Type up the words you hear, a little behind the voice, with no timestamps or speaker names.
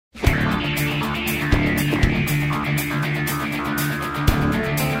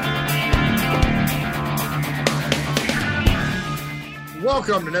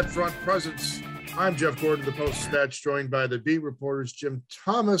Welcome to NetFront Presence. I'm Jeff Gordon, the Post-Dispatch, joined by the beat reporters Jim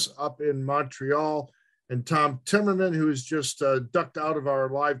Thomas up in Montreal and Tom Timmerman, who is just ducked out of our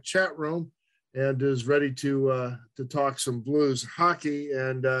live chat room and is ready to talk some Blues hockey.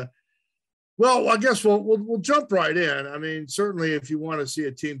 And well, I guess we'll jump right in. I mean, certainly, if you want to see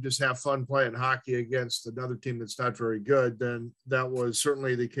a team just have fun playing hockey against another team that's not very good, then that was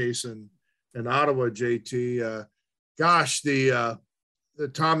certainly the case in Ottawa. JT, gosh, the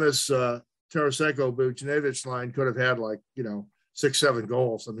Thomas Tarasenko Buchnevich line could have had 6-7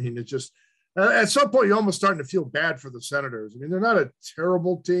 goals. I mean, it's just at some point you're almost starting to feel bad for the Senators. I mean, they're not a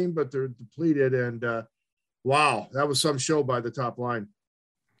terrible team, but they're depleted. And wow, that was some show by the top line.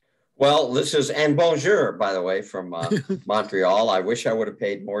 Well, this is and bonjour, by the way, from Montreal. I wish I would have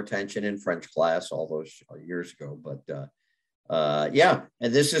paid more attention in French class all those years ago, but yeah.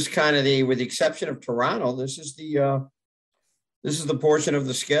 And this is kind of with the exception of Toronto, this is the portion of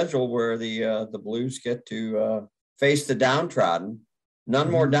the schedule where the Blues get to face the downtrodden.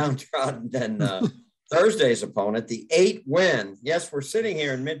 None more downtrodden than Thursday's opponent, the 8-win. Yes, we're sitting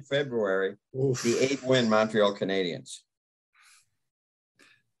here in mid-February. Oof. The 8-win Montreal Canadiens.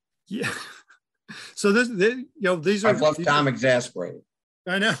 Yeah. So these are. I've left Tom exasperated.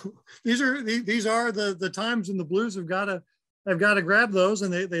 I know these are the times when the Blues have got to grab those,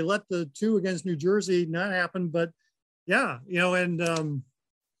 and they let the 2 against New Jersey not happen, but. Yeah, and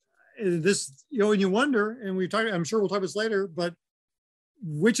this, and you wonder, and I'm sure we'll talk about this later, but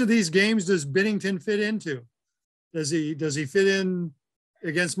which of these games does Binnington fit into? Does he fit in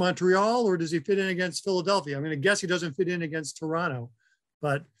against Montreal, or does he fit in against Philadelphia? I'm going to guess he doesn't fit in against Toronto,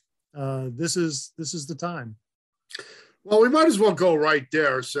 but this is the time. Well, we might as well go right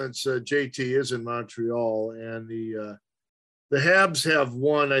there since JT is in Montreal, and the Habs have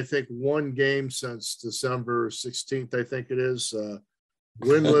won, I think, 1 game since December 16th, I think it is,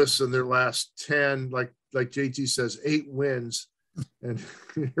 winless in their last 10, like JT says, 8 wins. And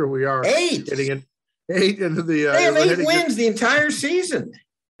here we are. 8? Getting 8 into the... they have 8 wins the entire season.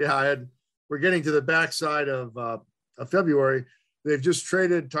 Yeah, we're getting to the backside of February. They've just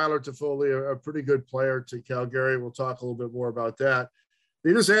traded Tyler Toffoli, a pretty good player, to Calgary. We'll talk a little bit more about that.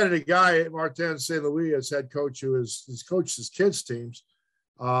 They just added a guy, Martin St. Louis, as head coach, who has coached his kids' teams.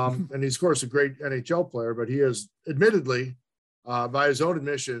 And he's, of course, a great NHL player, but he is admittedly, by his own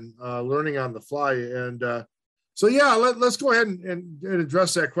admission, learning on the fly. And so, yeah, let's go ahead and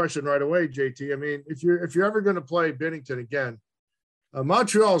address that question right away, JT. I mean, if you're ever going to play Binnington again,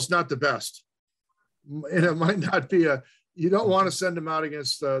 Montreal is not the best. And it might not be you don't want to send him out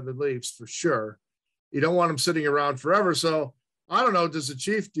against the Leafs for sure. You don't want him sitting around forever. So, I don't know. Does the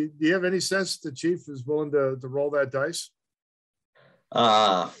Chief? Do you have any sense the Chief is willing to roll that dice?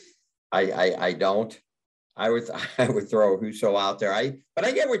 I don't. I would throw Husso out there. But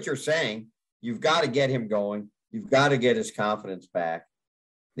I get what you're saying. You've got to get him going. You've got to get his confidence back.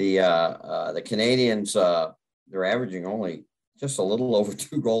 The Canadiens, they're averaging only just a little over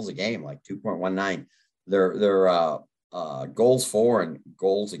 2 goals a game, like 2.19. Their goals for and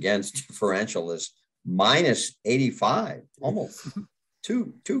goals against differential is minus 85, almost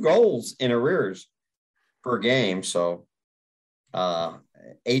 2 goals in arrears per game. So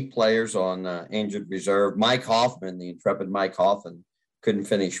 8 players on injured reserve. Mike Hoffman, the intrepid Mike Hoffman, couldn't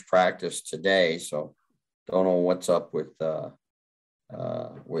finish practice today. So don't know what's up with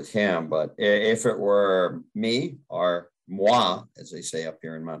him. But if it were me, or moi, as they say up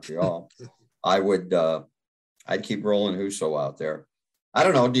here in Montreal, I'd keep rolling Husso out there. I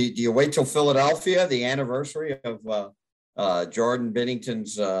don't know. Do you wait till Philadelphia, the anniversary of Jordan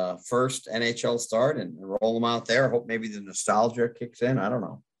Binnington's first NHL start, and roll him out there? Hope maybe the nostalgia kicks in. I don't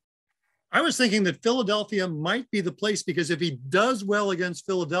know. I was thinking that Philadelphia might be the place, because if he does well against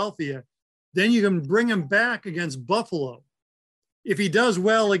Philadelphia, then you can bring him back against Buffalo. If he does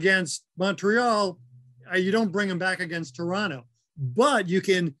well against Montreal, you don't bring him back against Toronto. But you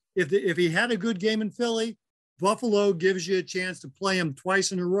can, if he had a good game in Philly, Buffalo gives you a chance to play him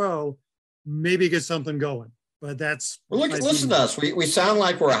twice in a row, maybe get something going. But that's... Well, listen to us. We sound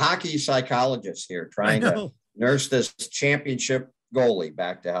like we're hockey psychologists here, trying to nurse this championship goalie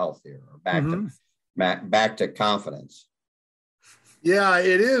back to health here, or back to confidence. Yeah,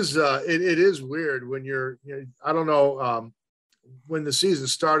 it is. It is weird when I don't know. When the season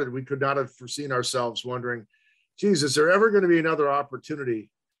started, we could not have foreseen ourselves wondering, geez, is there ever going to be another opportunity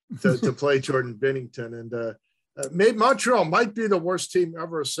to play Jordan Binnington? And maybe Montreal might be the worst team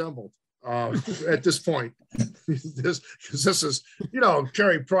ever assembled at this point. This is,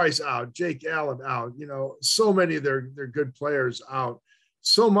 Carey Price out, Jake Allen out, so many of their good players out.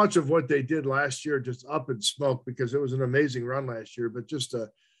 so much of what they did last year just up in smoke because it was an amazing run last year. But just,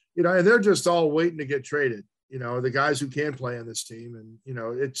 you know, and they're just all waiting to get traded, you know, the guys who can play on this team. And, you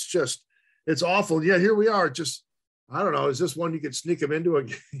know, it's awful. Yeah, here we are. Just, I don't know. Is this one you could sneak them into a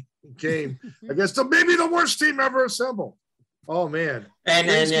game against maybe the worst team ever assembled? Oh man!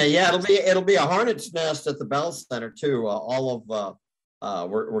 And yeah, it'll be a hornet's nest at the Bell Center too. All of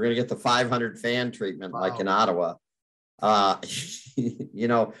we're going to get the 500 fan treatment like in Ottawa. You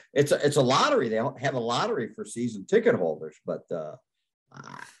know, it's a lottery. They have a lottery for season ticket holders, but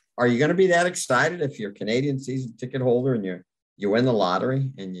are you going to be that excited if you're a Canadian season ticket holder and you win the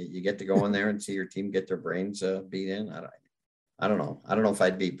lottery and you get to go in there and see your team get their brains beat in? I don't know. I don't know if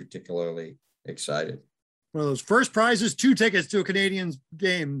I'd be particularly excited. One of those first prizes, 2 tickets to a Canadiens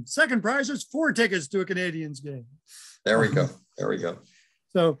game. Second prize is 4 tickets to a Canadiens game. There we go. There we go.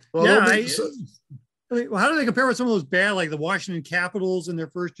 So, well, yeah, I mean, how do they compare with some of those bad, like the Washington Capitals in their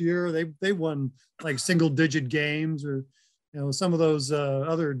first year? They won like single-digit games, or you know, some of those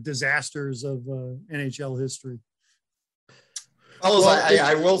other disasters of NHL history. Well,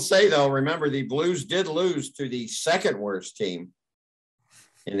 I will say though, remember the Blues did lose to the second worst team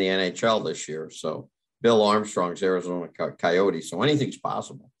in the NHL this year. So Bill Armstrong's Arizona Coyotes. So anything's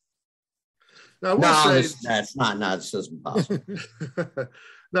possible. Now, that's not. This isn't possible.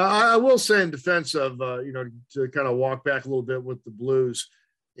 Now, I will say in defense of, you know, to kind of walk back a little bit with the Blues,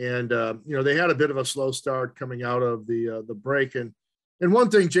 and you know, they had a bit of a slow start coming out of the break, and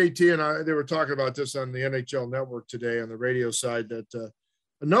one thing JT and they were talking about this on the NHL Network today on the radio side, that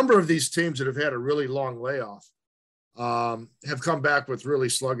a number of these teams that have had a really long layoff have come back with really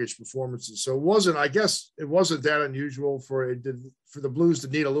sluggish performances. So I guess it wasn't that unusual for the Blues to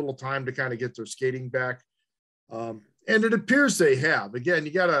need a little time to kind of get their skating back. And it appears they have. Again,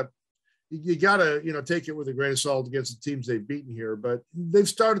 you gotta, you know, take it with a grain of salt against the teams they've beaten here, but they've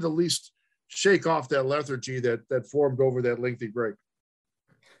started to at least shake off that lethargy that formed over that lengthy break.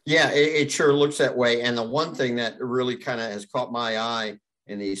 Yeah, it sure looks that way. And the one thing that really kind of has caught my eye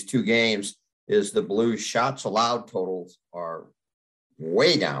in these 2 games is the Blues shots allowed totals are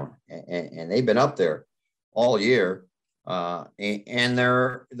way down, and they've been up there all year. And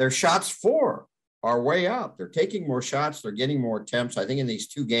their shots for are way up. They're taking more shots. They're getting more attempts. I think in these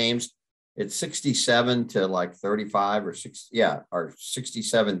 2 games, it's 67 to like 35 or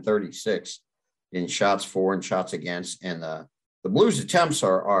 67-36 in shots for and shots against. And the Blues attempts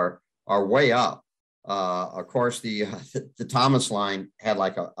are way up. Of course, the Thomas line had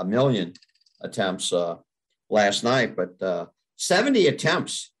like a million attempts last night, but 70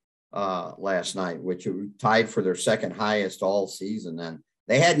 attempts last night, which tied for their second highest all season. And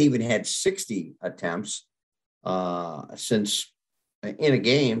they hadn't even had 60 attempts since in a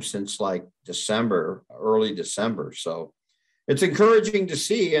game since like early December. So it's encouraging to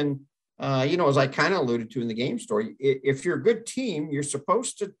see. And, you know, as I kind of alluded to in the game story, if you're a good team, you're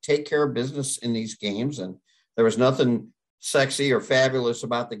supposed to take care of business in these games. And there was nothing sexy or fabulous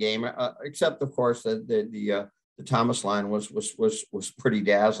about the game, except of course the Thomas line was pretty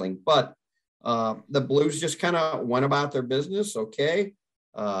dazzling. But the Blues just kind of went about their business. Okay.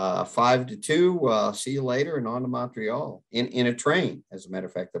 5-2. See you later, and on to Montreal in a train. As a matter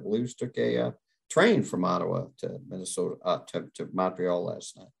of fact, the Blues took a train from Ottawa to Minnesota to Montreal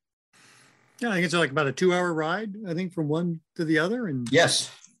last night. Yeah, I think it's like about a 2-hour ride, I think, from one to the other. And yes,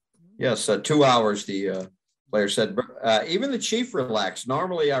 2 hours. The player said. Even the Chief relaxed.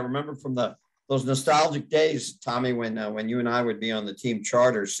 Normally, I remember from those nostalgic days, Tommy, when you and I would be on the team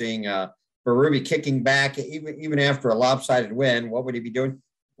charter, seeing Berube kicking back, even after a lopsided win. What would he be doing?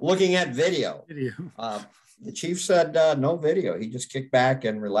 Looking at video. The Chief said no video. He just kicked back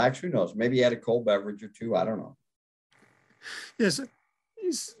and relaxed. Who knows? Maybe he had a cold beverage or 2. I don't know. Yes,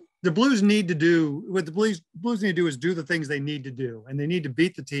 the Blues need to do what the Blues need to do is do the things they need to do, and they need to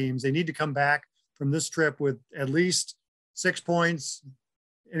beat the teams. They need to come back from this trip with at least 6 points.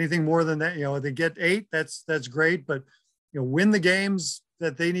 Anything more than that, you know, they get 8. That's great, but you know, win the games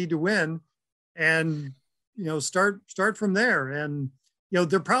that they need to win. And, you know, start from there. And, you know,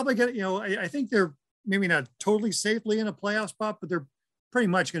 they're probably going to, you know, I think they're maybe not totally safely in a playoff spot, but they're pretty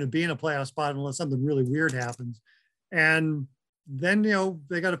much going to be in a playoff spot unless something really weird happens. And then, you know,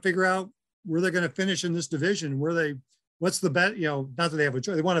 they got to figure out where they're going to finish in this division, what's the best, you know, not that they have a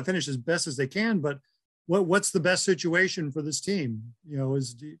choice. They want to finish as best as they can, but what's the best situation for this team? You know,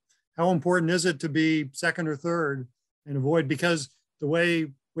 how important is it to be second or third and avoid, because the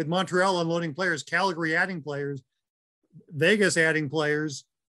way with Montreal unloading players, Calgary adding players, Vegas adding players,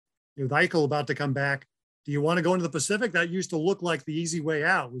 with Eichel about to come back. Do you want to go into the Pacific? That used to look like the easy way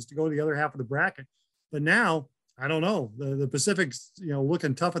out, was to go to the other half of the bracket. But now I don't know. The Pacific's,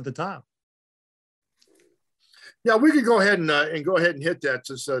 looking tough at the top. Yeah, we could go ahead and hit that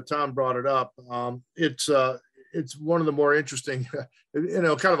since Tom brought it up. It's one of the more interesting, kind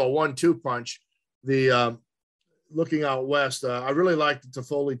of a 1-2 punch. The looking out west, I really like the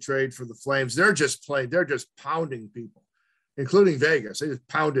Toffoli trade for the Flames. They're just pounding people, including Vegas. They just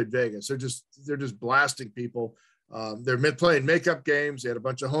pounded Vegas. They're just blasting people. They're playing makeup games. They had a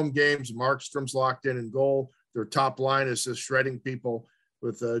bunch of home games. Markstrom's locked in goal. Their top line is just shredding people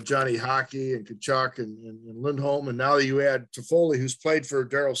with Johnny Hockey and Tkachuk and Lindholm. And now you add Toffoli, who's played for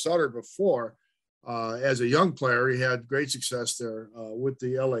Daryl Sutter before as a young player. He had great success there with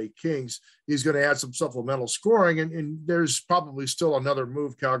the LA Kings. He's going to add some supplemental scoring, and there's probably still another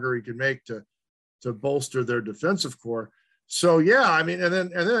move Calgary can make to bolster their defensive core. So, yeah, I mean, and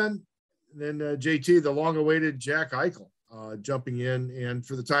then JT, the long-awaited Jack Eichel jumping in. And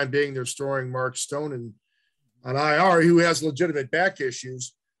for the time being, they're storing Mark Stone on IR, who has legitimate back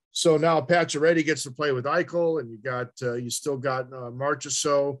issues. So now Pacioretty gets to play with Eichel, and you still got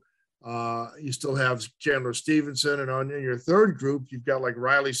Marchessault. You still have Chandler Stevenson, and in your third group, you've got like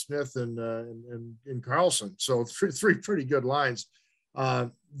Riley Smith and Carlson. So three pretty good lines.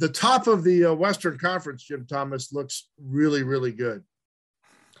 The top of the Western Conference, Jim Thomas, looks really, really good.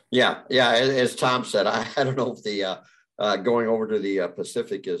 Yeah. As Tom said, I don't know if the going over to the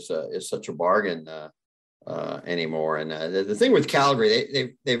Pacific is such a bargain anymore. And the thing with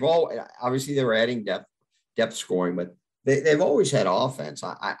Calgary, they've all obviously they were adding depth scoring, but they've always had offense.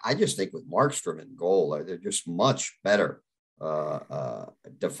 I just think with Markstrom in goal, they're just much better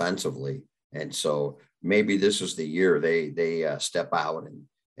defensively. And so maybe this is the year they step out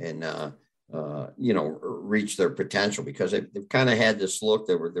and reach their potential, because they've kind of had this look.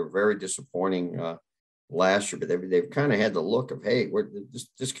 They're very disappointing last year, but they've kind of had the look of, hey,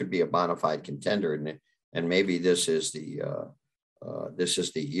 this could be a bona fide contender, and maybe this is the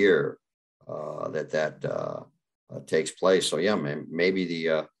year that takes place. So yeah, maybe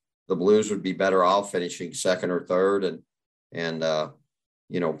the Blues would be better off finishing second or third, and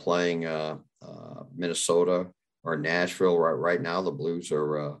playing Minnesota or Nashville. Right now, the Blues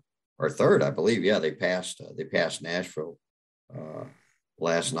are third, I believe. Yeah, they passed Nashville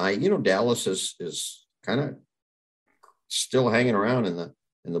last night. Dallas is kind of still hanging around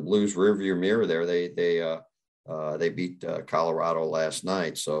in the Blues rearview mirror there. They beat Colorado last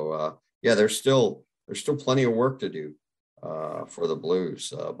night. So yeah, there's still plenty of work to do for the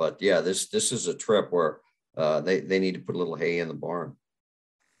Blues. But yeah, this is a trip where they need to put a little hay in the barn.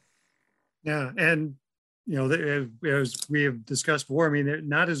 Yeah, and as we have discussed before, I mean, they're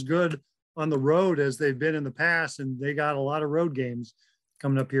not as good on the road as they've been in the past, and they got a lot of road games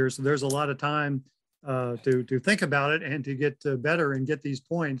coming up here. So there's a lot of time to think about it and to get better and get these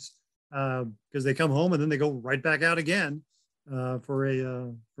points, because they come home and then they go right back out again for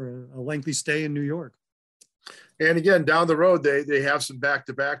a lengthy stay in New York. And again, down the road, they have some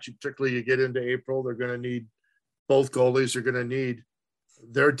back-to-backs. Particularly, you get into April, they're going to need both goalies. They're going to need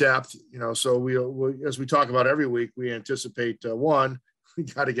their depth. So we as we talk about every week, we anticipate one, we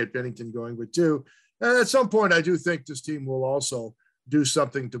got to get Binnington going, but two, at some point, I do think this team will also do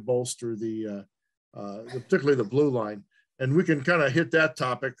something to bolster particularly the blue line. And we can kind of hit that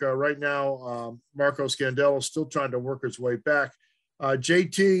topic right now. Marco Scandella is still trying to work his way back.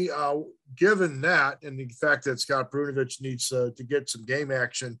 JT, given that and the fact that Scott Perunovich needs to get some game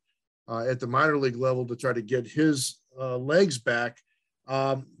action at the minor league level to try to get his legs back,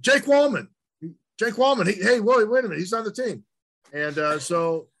 Jake Walman, wait a minute, he's on the team. And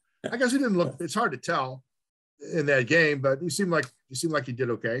so I guess he didn't look, it's hard to tell in that game, but he seemed like he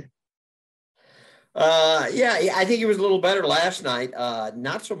did okay. Yeah, I think he was a little better last night.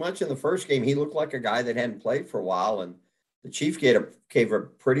 Not so much in the first game. He looked like a guy that hadn't played for a while, and the Chief gave a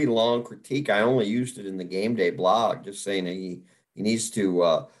pretty long critique. I only used it in the game day blog, just saying that he needs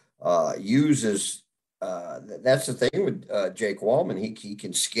to use his. That's the thing with Jake Walman. He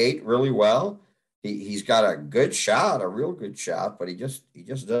can skate really well. He's got a good shot, a real good shot, but he just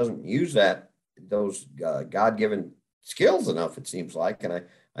doesn't use those God-given skills enough, it seems like, and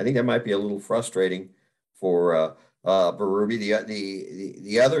I think that might be a little frustrating for Berube.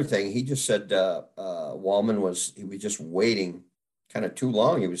 The other thing, he just said Walman was just waiting kind of too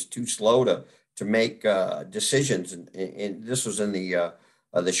long. He was too slow to make decisions, and this was in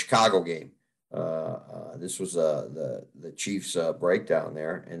the Chicago game. This was the Chiefs breakdown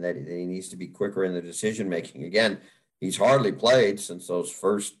there, and that he needs to be quicker in the decision making. Again, he's hardly played since those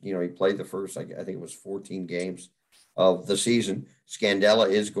first. He played the first, I think it was 14 games of the season. Scandella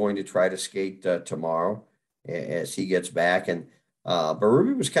is going to try to skate tomorrow as he gets back. And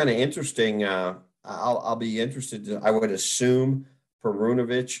Berube was kind of interesting I'll be interested to, I would assume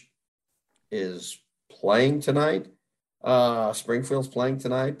Perunovic is playing tonight. Springfield's playing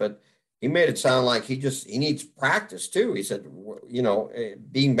tonight, but he made it sound like he needs practice too. He said,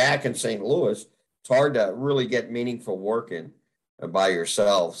 being back in St. Louis, it's hard to really get meaningful work in by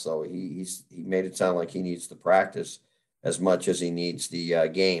yourself. So he made it sound like he needs the practice as much as he needs the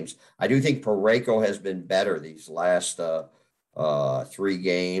games. I do think Parayko has been better these last 3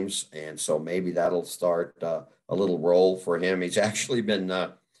 games, and so maybe that'll start a little roll for him. He's actually been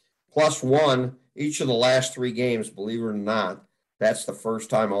 +1 each of the last 3 games, believe it or not. That's the first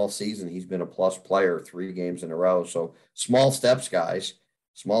time all season he's been a plus player 3 games in a row. So small steps, guys,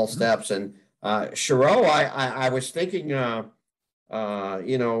 small steps. And Chiarot, I was thinking,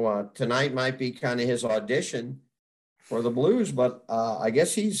 tonight might be kind of his audition for the Blues, but I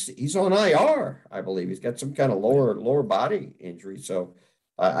guess he's on IR. I believe he's got some kind of lower body injury, so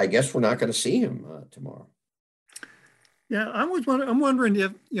I guess we're not going to see him tomorrow. Yeah, I'm wondering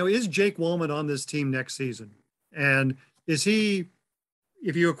if is Jake Walman on this team next season, and is he?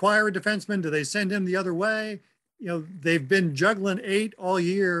 If you acquire a defenseman, do they send him the other way? They've been juggling 8 all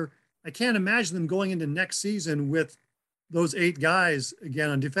year. I can't imagine them going into next season with those 8 guys again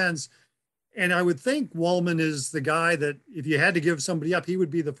on defense. And I would think Walman is the guy that if you had to give somebody up, he would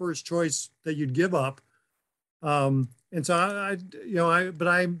be the first choice that you'd give up. And so I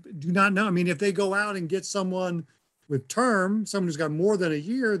do not know. I mean, if they go out and get someone with term, someone who's got more than a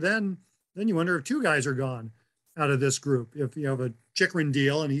year, then you wonder if 2 guys are gone out of this group. If you have a Chychrun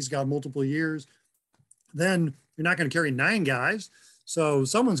deal and he's got multiple years, then you're not going to carry 9 guys. So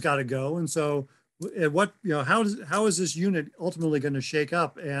someone's got to go. And so how is this unit ultimately going to shake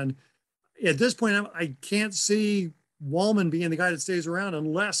up? And at this point, I can't see Walman being the guy that stays around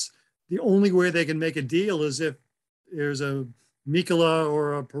unless the only way they can make a deal is if there's a Mikkola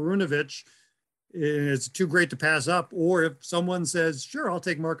or a Perunovic, it's too great to pass up, or if someone says, sure, I'll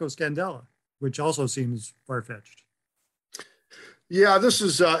take Marco Scandella, which also seems far-fetched. Yeah, this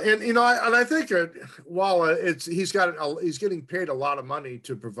is, I think while he's getting paid a lot of money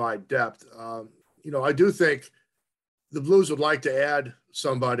to provide depth. I do think the Blues would like to add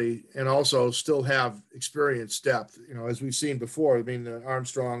somebody and also still have experienced depth, as we've seen before. I mean,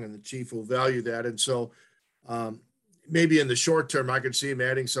 Armstrong and the Chief will value that. And so maybe in the short term, I could see him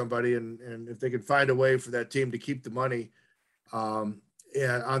adding somebody. And if they could find a way for that team to keep the money on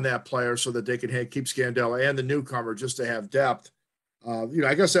that player so that they can keep Scandella and the newcomer just to have depth,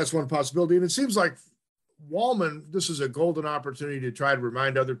 I guess that's one possibility. And it seems like Walman, this is a golden opportunity to try to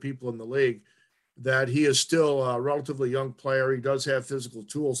remind other people in the league that he is still a relatively young player. He does have physical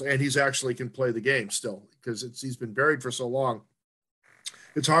tools, and he's actually can play the game still because he's been buried for so long.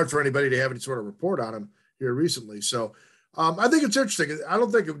 It's hard for anybody to have any sort of report on him here recently. So I think it's interesting. I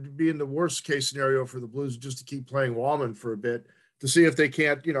don't think it would be in the worst case scenario for the Blues just to keep playing Walman for a bit to see if they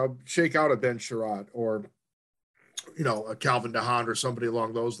can't, shake out a Ben Chiarot or, a Calvin DeHaan or somebody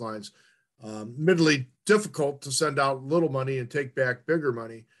along those lines. Admittedly difficult to send out little money and take back bigger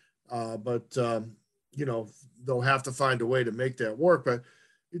money. But they'll have to find a way to make that work. But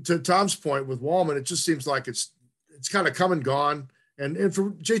to Tom's point with Walman, it just seems like it's kind of come and gone. And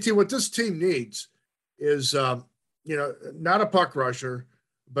for JT, what this team needs is, not a puck rusher,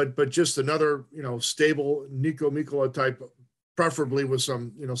 but just another, stable Niko Mikkola type, preferably with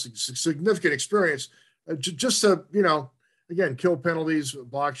some, significant experience, just to, again, kill penalties,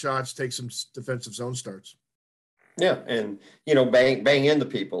 block shots, take some defensive zone starts. Yeah, and bang into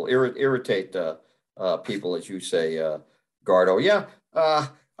people, irritate people, as you say, Gardo. Yeah,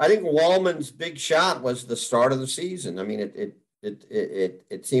 I think Walman's big shot was the start of the season. I mean,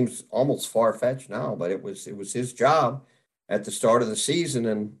 it seems almost far fetched now, but it was his job at the start of the season,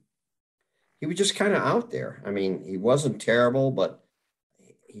 and he was just kind of out there. I mean, he wasn't terrible, but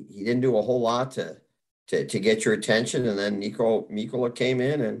he didn't do a whole lot to get your attention. And then Niko Mikkola came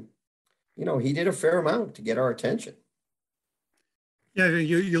in and. He did a fair amount to get our attention. Yeah,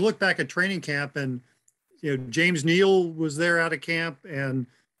 you look back at training camp, and James Neal was there out of camp, and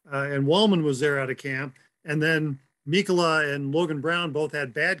Walman was there out of camp, and then Mikkola and Logan Brown both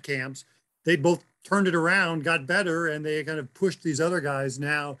had bad camps. They both turned it around, got better, and they kind of pushed these other guys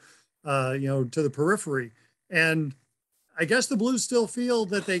now, to the periphery. And I guess the Blues still feel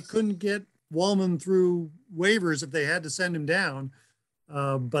that they couldn't get Walman through waivers if they had to send him down.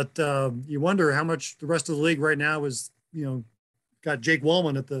 But you wonder how much the rest of the league right now is, got Jake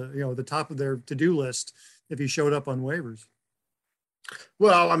Walman at the top of their to-do list if he showed up on waivers.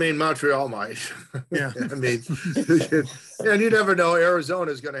 Well, I mean, Montreal might. Yeah. I mean, and you never know.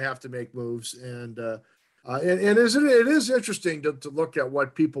 Arizona is going to have to make moves. And And isn't it is interesting to look at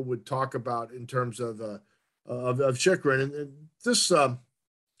what people would talk about in terms of Chychrun, and this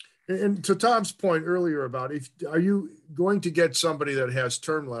and to Tom's point earlier about if are you going to get somebody that has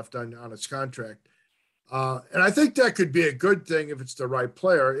term left on its contract, and I think that could be a good thing if it's the right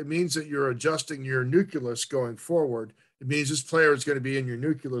player. It means that you're adjusting your nucleus going forward. It means this player is going to be in your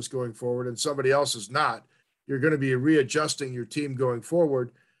nucleus going forward, and somebody else is not. You're going to be readjusting your team going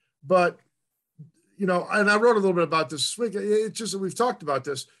forward, but and I wrote a little bit about this week. It's just that we've talked about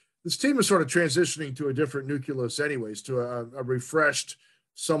this. This team is sort of transitioning to a different nucleus, anyways, to a refreshed,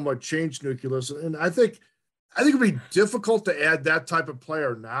 somewhat changed nucleus. And I think it'd be difficult to add that type of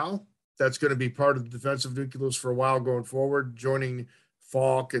player now. That's going to be part of the defensive nucleus for a while going forward, joining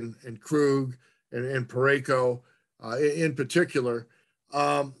Falk and Krug and Parayko in particular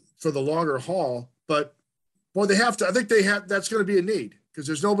for the longer haul. But boy, they have to. I think they have. That's going to be a need, because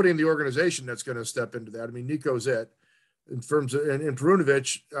there's nobody in the organization that's going to step into that. I mean, Nico's it. In terms of, and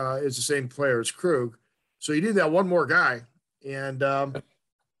Perunovic is the same player as Krug. So you need that one more guy. And, and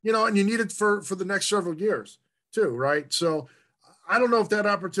you need it for the next several years too, right? So I don't know if that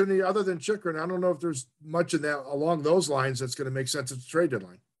opportunity, other than Chychrun, I don't know if there's much in that along those lines that's going to make sense at the trade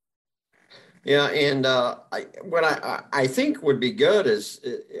deadline. Yeah, and what I think would be good is,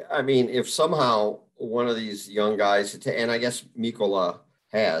 I mean, if somehow one of these young guys, and I guess Mikkola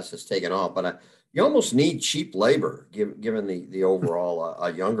has taken off, but you almost need cheap labor, given the overall a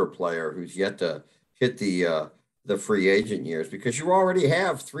younger player who's yet to hit the free agent years, because you already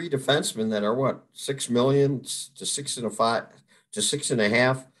have 3 defensemen that are what, $6 million to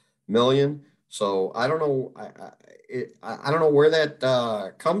 $6.5 million. So I don't know. I don't know where that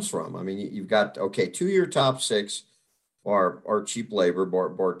comes from. I mean, you've got 2-year top 6 are cheap labor,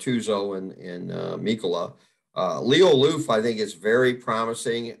 Bortuzzo and Mikkola. Leo Loof, I think, is very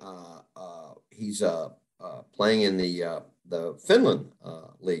promising. He's playing in the Finland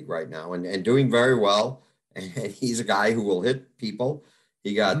league right now and doing very well. And he's a guy who will hit people.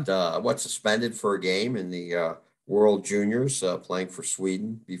 He got suspended for a game in the World Juniors, playing for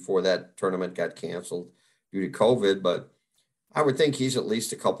Sweden before that tournament got canceled due to COVID. But I would think he's at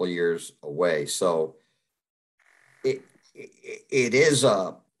least a couple of years away. So it's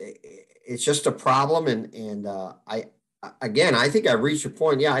just a problem. And I think I reached a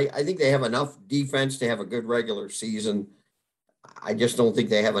point. Yeah, I think they have enough defense to have a good regular season. I just don't think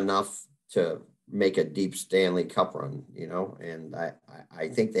they have enough to make a deep Stanley Cup run, and I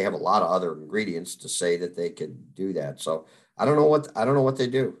think they have a lot of other ingredients to say that they could do that. So I don't know what they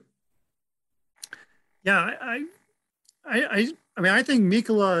do. Yeah, I mean, I think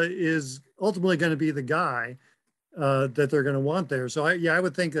Mikkola is ultimately going to be the guy that they're going to want there. So I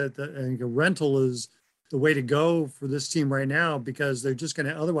would think that a rental is the way to go for this team right now, because they're just going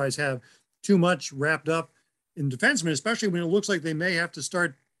to otherwise have too much wrapped up in defensemen, especially when it looks like they may have to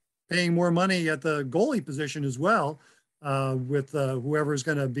start paying more money at the goalie position as well, with whoever's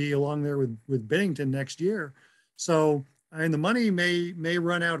going to be along there with Binnington next year. So I mean, the money may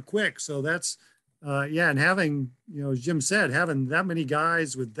run out quick. So that's and having, as Jim said, having that many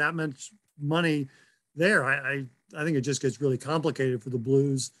guys with that much money there, I think it just gets really complicated for the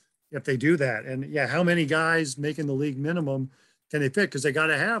Blues if they do that. And yeah, how many guys making the league minimum can they fit? Because they got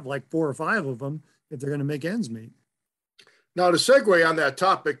to have like 4 or 5 of them if they're going to make ends meet. Now, to segue on that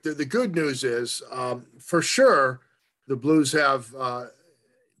topic, the good news is, for sure, the Blues have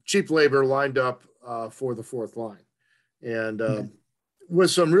cheap labor lined up for the fourth line, and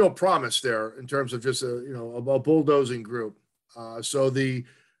with some real promise there in terms of just a bulldozing group. So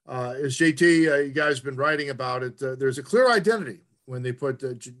as JT, you guys have been writing about it, there's a clear identity when they put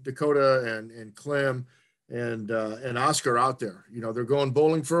Dakota and Clem and Oscar out there. They're going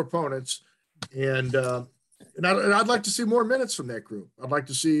bowling for opponents, and I'd like to see more minutes from that group. I'd like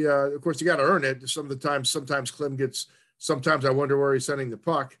to see, of course, you got to earn it. Sometimes Clem gets, sometimes I wonder where he's sending the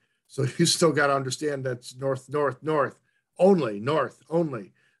puck. So you still got to understand that's north only.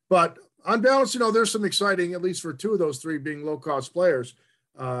 But on balance, there's some exciting, at least for 2 of those 3 being low-cost players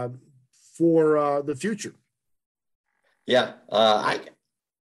for the future. Yeah.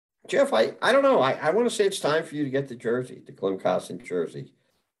 Jeff, I don't know. I want to say it's time for you to get the jersey, the Klim Kostin jersey.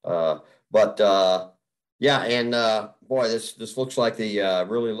 Yeah, and boy, this looks like the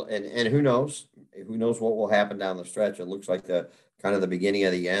really, and who knows what will happen down the stretch. It looks like the kind of the beginning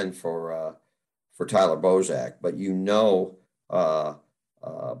of the end for Tyler Bozak. But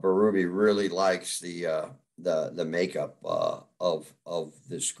Berube really likes the makeup of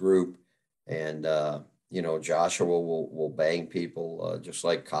this group, and Joshua will bang people just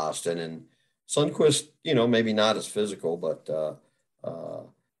like Kostin, and Sundqvist. Maybe not as physical, but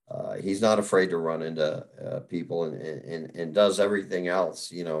he's not afraid to run into people and does everything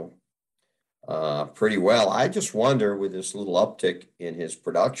else, pretty well. I just wonder with this little uptick in his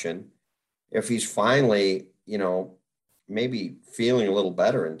production, if he's finally, maybe feeling a little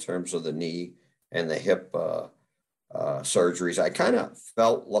better in terms of the knee and the hip surgeries. I kind of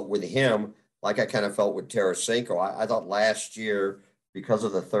felt with him, like I kind of felt with Tarasenko. I thought last year, because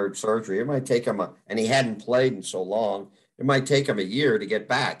of the third surgery, it might take him and he hadn't played in so long, it might take him a year to get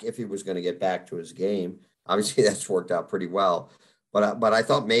back if he was going to get back to his game. Obviously, that's worked out pretty well. But I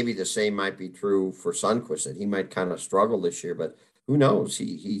thought maybe the same might be true for Sundqvist, that he might kind of struggle this year. But who knows?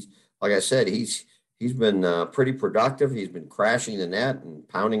 He's like I said, he's been pretty productive. He's been crashing the net and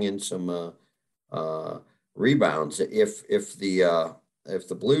pounding in some rebounds. If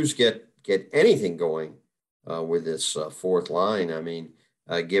the Blues get anything going with this fourth line, I mean,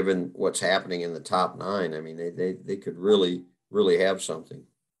 given what's happening in the top nine, I mean, they could really have something.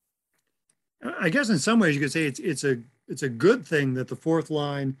 I guess in some ways you could say it's a good thing that the fourth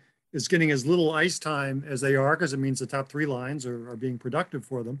line is getting as little ice time as they are, because it means the top three lines are being productive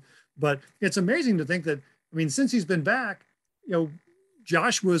for them. But it's amazing to think that, I mean, since he's been back,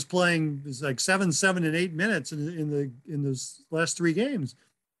 Josh was playing like 7 and 8 minutes in those last three games.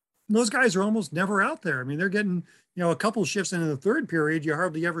 And those guys are almost never out there. I mean, they're getting, a couple shifts into the third period, you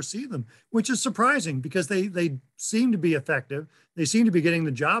hardly ever see them, which is surprising because they seem to be effective. They seem to be getting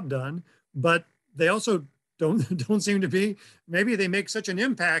the job done, but they also don't seem to be. Maybe they make such an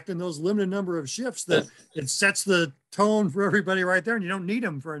impact in those limited number of shifts that it sets the tone for everybody right there, and you don't need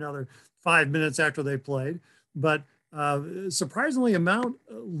them for another 5 minutes after they played. But surprisingly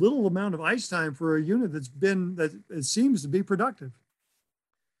little amount of ice time for a unit that it seems to be productive.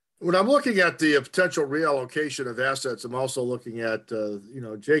 When I'm looking at the potential reallocation of assets, I'm also looking at,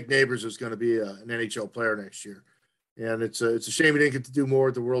 Jake Neighbors is going to be an NHL player next year. And it's a shame he didn't get to do more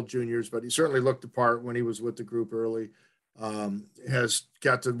at the World Juniors, but he certainly looked the part when he was with the group early. Has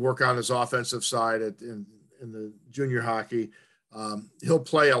got to work on his offensive side in the junior hockey. He'll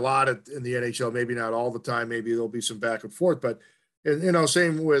play a lot in the NHL, maybe not all the time. Maybe there'll be some back and forth, but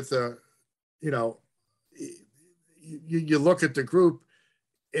same with you look at the group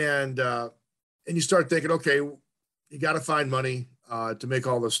and you start thinking, okay, you got to find money to make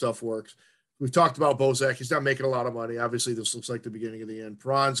all this stuff work. We've talked about Bozak. He's not making a lot of money. Obviously, this looks like the beginning of the end.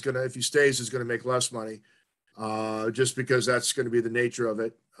 Perron's if he stays, is going to make less money, just because that's going to be the nature of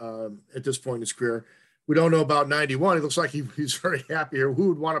it at this point in his career. We don't know about 91. It looks like he's very happy here. Who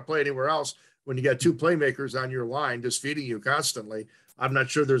would want to play anywhere else when you got two playmakers on your line just feeding you constantly? I'm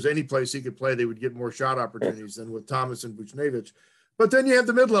not sure there's any place he could play they would get more shot opportunities than with Thomas and Buchnevich. But then you have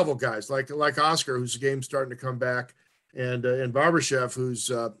the mid-level guys like Oscar, whose game's starting to come back, and Barbashev,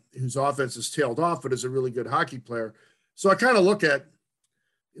 whose offense has tailed off, but is a really good hockey player. So I kind of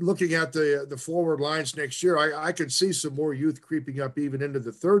looking at the forward lines next year, I could see some more youth creeping up even into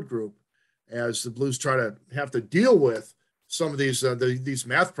the third group as the Blues try to have to deal with some of these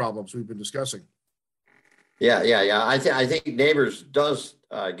math problems we've been discussing. Yeah. I think Neighbors does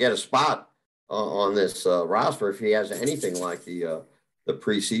get a spot on this roster if he has anything like the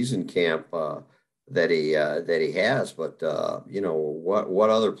preseason camp that he has. But what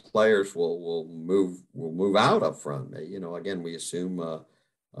other players will move out up front? Again, we assume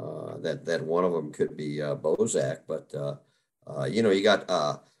that one of them could be Bozak, but you got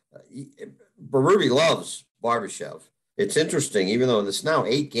Berube loves Barbashev. It's interesting, even though it's now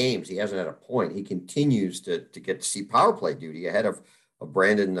 8 games, he hasn't had a point. He continues to get to see power play duty ahead of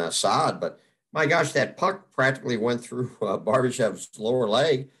Brandon Saad. But my gosh, that puck practically went through Barbashev's lower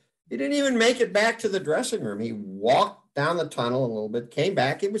leg. He didn't even make it back to the dressing room. He walked down the tunnel a little bit, came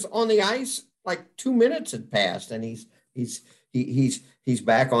back. It was on the ice like 2 minutes had passed, and he's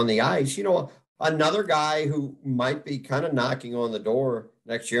back on the ice. Another guy who might be kind of knocking on the door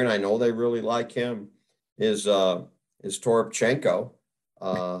next year, and I know they really like him, is Toropchenko.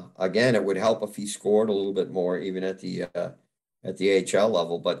 Again, it would help if he scored a little bit more, even at the AHL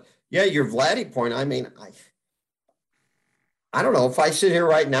level. But yeah, your Vladdy point. I mean, I don't know if I sit here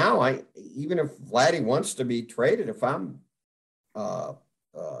right now. Even if Vladdy wants to be traded, if I'm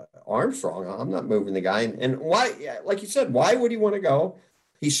Armstrong, I'm not moving the guy. And why? Like you said, why would he want to go?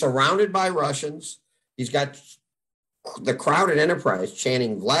 He's surrounded by Russians. He's got the crowd at Enterprise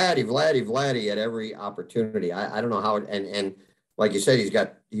chanting Vladdy, Vladdy, Vladdy at every opportunity. I don't know how it, and like you said,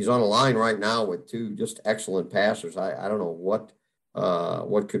 he's on a line right now with 2 just excellent passers. I don't know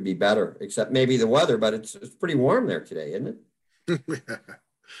what could be better, except maybe the weather, but it's pretty warm there today, isn't it?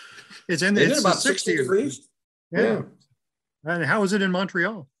 It's about 60 degrees. Yeah. And how is it in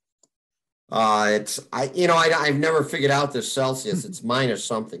Montreal? I've never figured out this Celsius. It's minus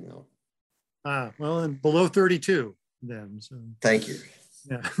something though. Well, and below 32 then. So thank you.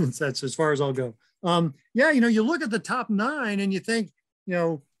 Yeah, that's as far as I'll go. You look at the top 9 and you think,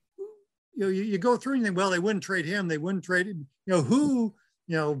 you go through and you think, well, they wouldn't trade him. They wouldn't trade him.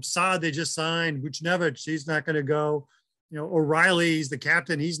 Saad, they just signed. Vucinovic, he's not going to go. O'Reilly's the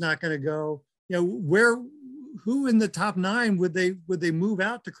captain. He's not going to go. Who in the top 9 would they move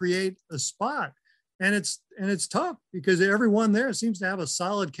out to create a spot? And it's tough because everyone there seems to have a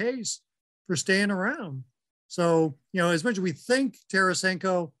solid case for staying around. So, as much as we think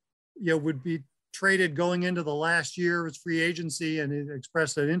Tarasenko, would be traded going into the last year of his free agency and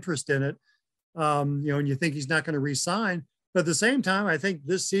expressed an interest in it, and you think he's not going to re-sign. But at the same time, I think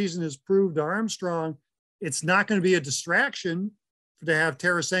this season has proved to Armstrong it's not going to be a distraction to have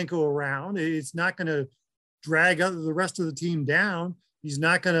Tarasenko around. It's not going to drag the rest of the team down. He's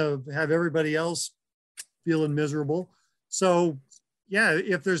not going to have everybody else feeling miserable. So, yeah,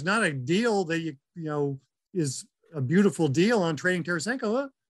 if there's not a deal that is a beautiful deal on trading Tarasenko,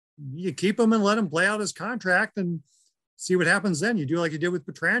 you keep him and let him play out his contract and see what happens then. You do like you did with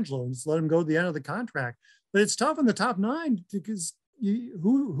Pietrangelo and just let him go to the end of the contract. But it's tough in the top 9 because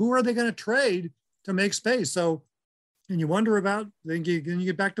who are they going to trade to make space? So, and you wonder about, then you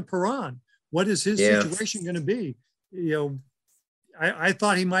get back to Perron. What is his situation going to be? I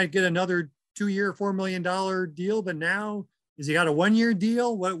thought he might get another 2-year, $4 million deal, but now has he got a 1-year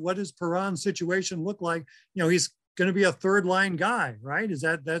deal? What does Perron's situation look like? He's going to be a 3rd-line guy, right?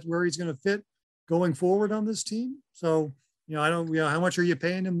 That's where he's going to fit going forward on this team? So, how much are you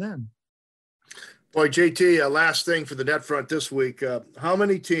paying him then? Boy, JT, last thing for the net front this week. How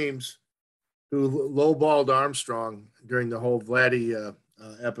many teams who lowballed Armstrong during the whole Vladdy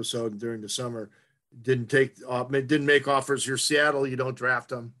episode during the summer didn't make offers? You're Seattle, you don't draft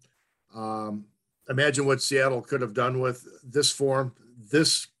them. Imagine what Seattle could have done with this form,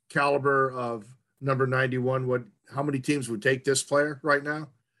 this caliber of number 91. How many teams would take this player right now?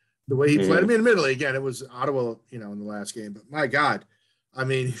 The way he played. I mean, admittedly, again, it was Ottawa, in the last game, but my God, I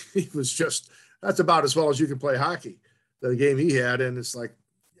mean, he was that's about as well as you can play hockey, the game he had. And it's like,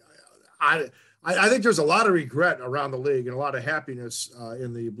 I think there's a lot of regret around the league and a lot of happiness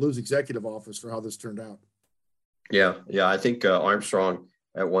in the Blues executive office for how this turned out. Yeah. I think Armstrong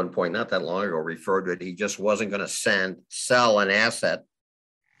at one point, not that long ago, referred to it. He just wasn't going to sell an asset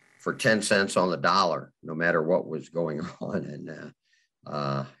for 10 cents on the dollar, no matter what was going on. And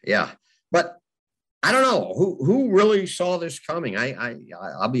but I don't know who really saw this coming.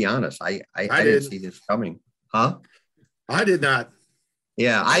 I'll be honest. I didn't see this coming. Huh? I did not.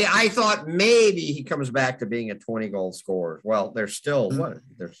 Yeah. I thought maybe he comes back to being a 20-goal scorer. Well, there's still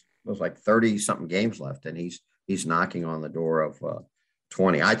there's like 30 something games left, and he's knocking on the door of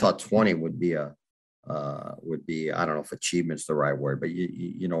 20. I thought 20 would be I don't know if achievement's the right word, but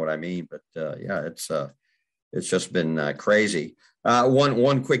you know what I mean. But it's just been crazy.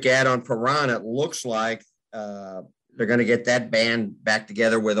 One quick add on Perron. It looks like they're going to get that band back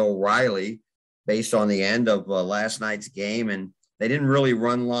together with O'Reilly based on the end of last night's game. And they didn't really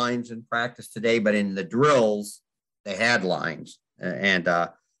run lines in practice today, but in the drills they had lines, and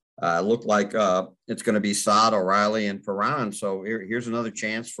looked like it's going to be Saad, O'Reilly, and Perron. So here's another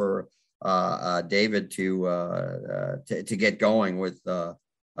chance for David to get going with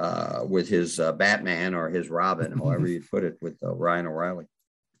his Batman or his Robin, however you put it, with Ryan O'Reilly.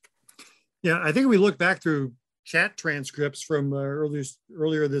 Yeah, I think if we look back through chat transcripts from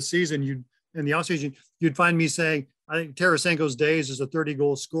earlier this season, in the offseason, you'd find me saying, I think Tarasenko's days as a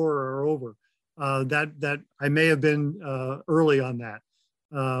 30-goal scorer are over. That I may have been early on that.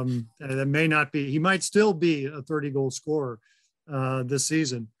 That may not be. He might still be a 30-goal scorer this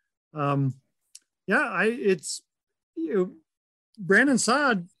season. Brandon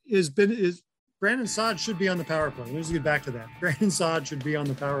Saad Brandon Saad should be on the power play. Let's get back to that. Brandon Saad should be on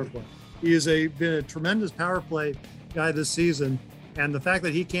the power play. He has been a tremendous power play guy this season, and the fact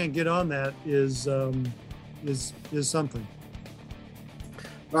that he can't get on that is something.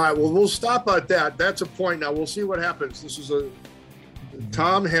 All right, well, we'll stop at that. That's a point. Now we'll see what happens.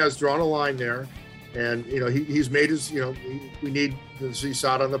 Tom has drawn a line there, and he's made his. We need to see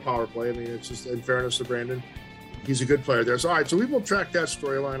Saad on the power play. I mean, it's just in fairness to Brandon, he's a good player there. So all right, so we will track that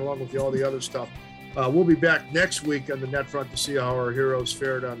storyline along with all the other stuff. We'll be back next week on the net front to see how our heroes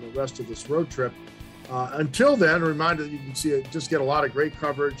fared on the rest of this road trip. Until then, a reminder that you can just get a lot of great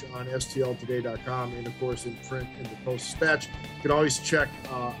coverage on STLtoday.com and, of course, in print in the Post-Dispatch. You can always check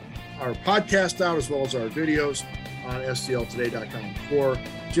our podcast out as well as our videos on STLtoday.com. For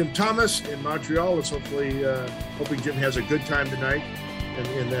Jim Thomas in Montreal, let's hoping Jim has a good time tonight.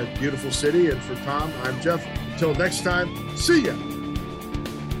 in that beautiful city. And for Tom, I'm Jeff. Until next time, see ya.